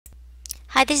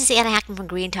Hi, this is Anna Hackman from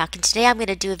Green Talk, and today I'm going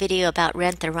to do a video about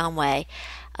Rent the Runway.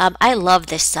 I love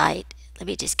this site. Let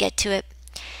me just get to it.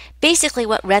 Basically,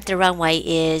 what Rent the Runway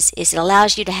is it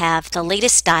allows you to have the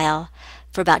latest style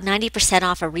for about 90%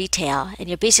 off of retail, and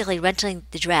you're basically renting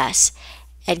the dress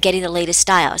and getting the latest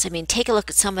styles. I mean, take a look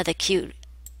at some of the cute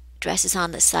dresses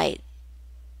on the site.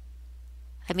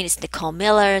 I mean, it's Nicole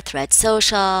Miller, Thread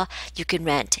Social. You can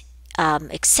rent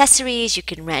accessories, you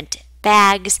can rent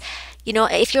bags. You know,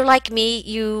 if you're like me,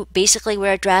 you basically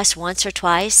wear a dress once or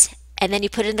twice and then you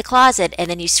put it in the closet and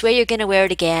then you swear you're going to wear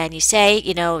it again. You say,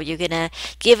 you know, you're going to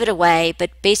give it away, but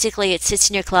basically it sits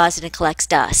in your closet and collects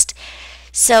dust.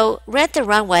 So Rent the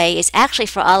Runway is actually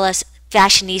for all us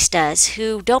fashionistas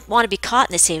who don't want to be caught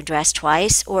in the same dress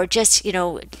twice, or just, you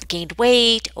know, gained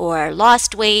weight or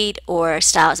lost weight or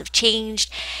styles have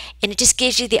changed. And it just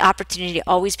gives you the opportunity to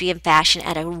always be in fashion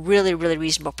at a really, really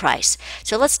reasonable price.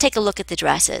 So let's take a look at the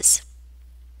dresses.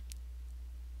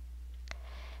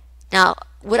 Now,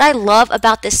 what I love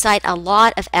about this site, a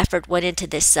lot of effort went into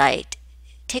this site.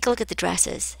 Take a look at the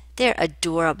dresses. They're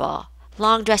adorable.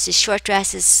 Long dresses, short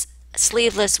dresses,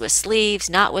 sleeveless with sleeves,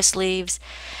 not with sleeves.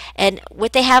 And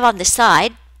what they have on the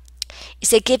side is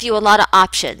they give you a lot of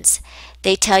options.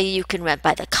 They tell you can rent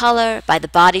by the color, by the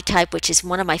body type, which is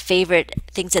one of my favorite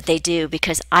things that they do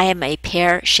because I am a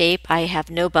pear shape. I have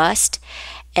no bust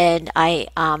and I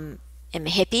am a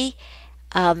hippie,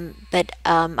 but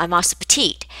I'm also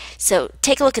petite. So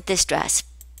take a look at this dress.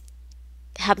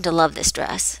 I happen to love this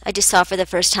dress. I just saw it for the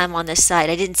first time on this site.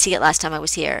 I didn't see it last time I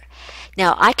was here.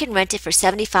 Now, I can rent it for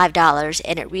 $75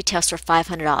 and it retails for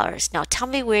 $500. Now, tell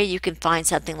me where you can find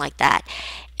something like that.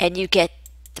 And you get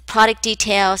the product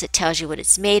details. It tells you what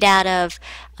it's made out of.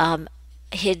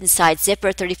 Hidden side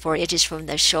zipper, 34 inches from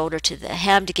the shoulder to the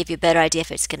hem to give you a better idea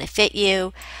if it's going to fit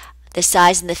you. The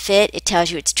size and the fit, it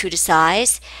tells you it's true to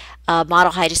size.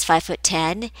 Model height is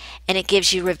 5'10", and it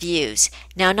gives you reviews.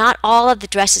 Now, not all of the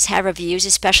dresses have reviews,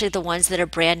 especially the ones that are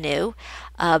brand new.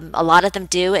 A lot of them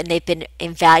do, and they've been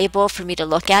invaluable for me to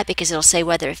look at because it'll say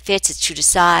whether it fits, it's true to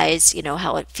size, you know,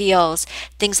 how it feels,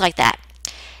 things like that.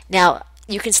 Now,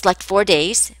 you can select 4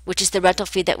 days, which is the rental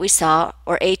fee that we saw,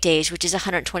 or 8 days, which is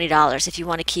 $120 if you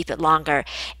want to keep it longer.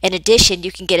 In addition,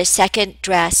 you can get a second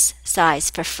dress size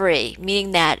for free,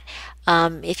 meaning that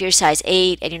if you're a size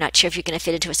 8 and you're not sure if you're going to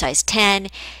fit into a size 10,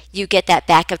 you get that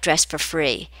backup dress for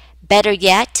free. Better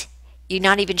yet, you're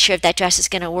not even sure if that dress is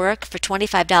going to work. For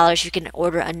 $25, you can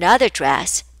order another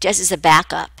dress just as a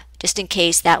backup, just in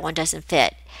case that one doesn't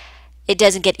fit. It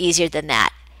doesn't get easier than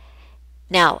that.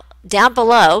 Now, down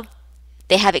below,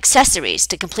 they have accessories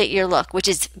to complete your look, which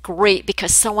is great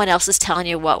because someone else is telling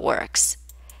you what works.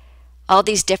 All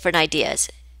these different ideas.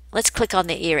 Let's click on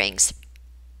the earrings.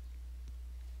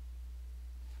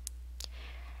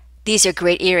 These are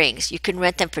great earrings. You can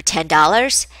rent them for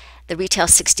 $10. The retail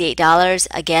is $68.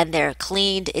 Again, they're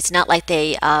cleaned. It's not like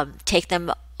they take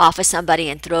them off of somebody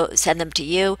and send them to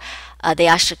you. They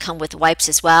actually come with wipes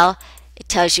as well. It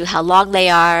tells you how long they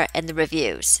are and the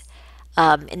reviews.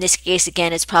 In this case,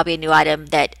 again, it's probably a new item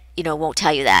that, you know, won't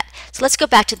tell you that. So let's go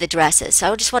back to the dresses.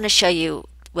 So I just want to show you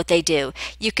what they do.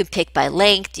 You can pick by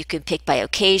length, you can pick by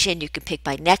occasion, you can pick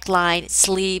by neckline,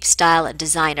 sleeve, style, and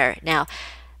designer. Now,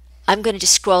 I'm going to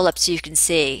just scroll up so you can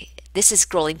see. This is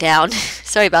scrolling down.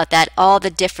 Sorry about that. All the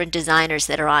different designers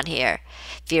that are on here.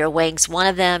 Vera Wang's one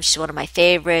of them. She's one of my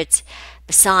favorites.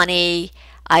 Masani.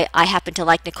 I happen to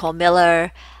like Nicole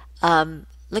Miller.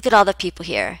 Look at all the people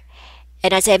here.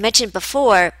 And as I mentioned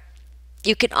before,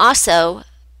 you can also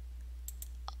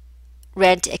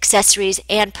rent accessories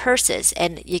and purses,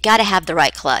 and you got to have the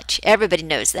right clutch. Everybody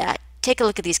knows that. Take a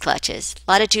look at these clutches.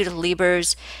 A lot of Judith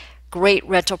Liebers, great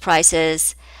rental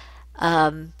prices.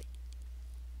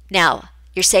 Now,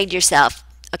 you're saying to yourself,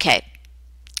 okay,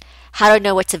 how do I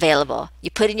know what's available?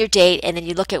 You put in your date and then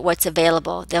you look at what's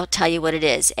available. They'll tell you what it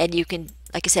is. And you can,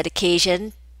 like I said, occasion,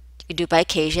 you can do it by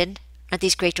occasion. Aren't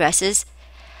these great dresses?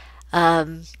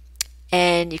 And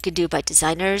you can do it by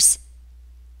designers.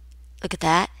 Look at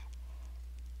that.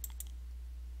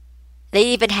 They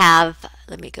even have,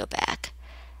 let me go back,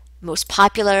 most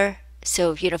popular.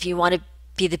 So, you know, if you want to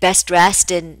be the best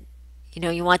dressed and, you know,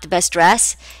 you want the best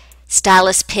dress,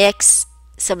 stylist picks,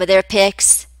 some of their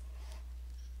picks,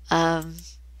 what's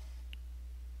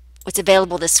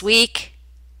available this week,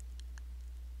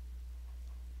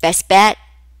 best bet,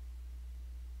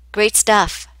 great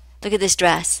stuff. Look at this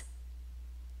dress.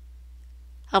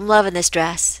 I'm loving this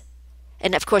dress.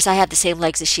 And of course I have the same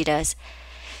legs as she does.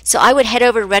 So I would head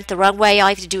over to Rent the Runway. All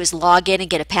you have to do is log in and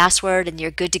get a password and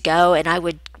you're good to go. And I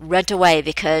would rent away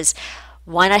because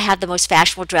why not have the most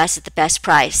fashionable dress at the best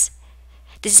price?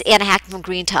 This is Anna Hackman from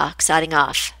Green Talk, signing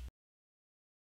off.